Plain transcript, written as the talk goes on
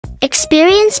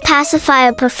Experience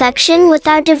pacifier perfection with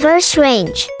our diverse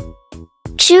range.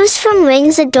 Choose from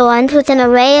rings adorned with an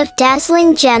array of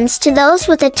dazzling gems to those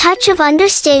with a touch of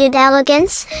understated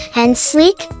elegance and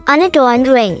sleek, unadorned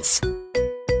rings.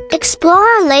 Explore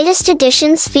our latest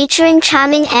editions featuring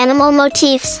charming animal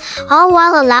motifs, all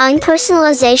while allowing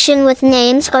personalization with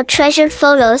names or treasured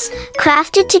photos,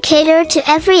 crafted to cater to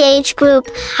every age group.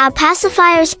 Our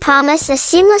pacifiers promise a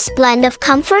seamless blend of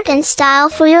comfort and style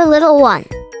for your little one.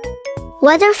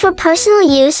 Whether for personal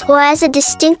use or as a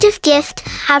distinctive gift,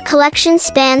 our collection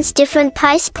spans different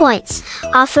price points,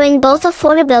 offering both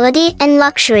affordability and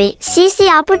luxury. Seize the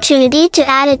opportunity to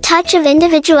add a touch of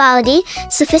individuality,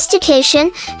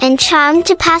 sophistication, and charm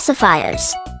to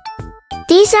pacifiers.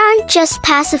 These aren't just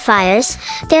pacifiers,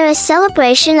 they're a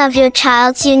celebration of your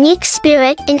child's unique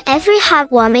spirit in every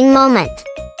heartwarming moment.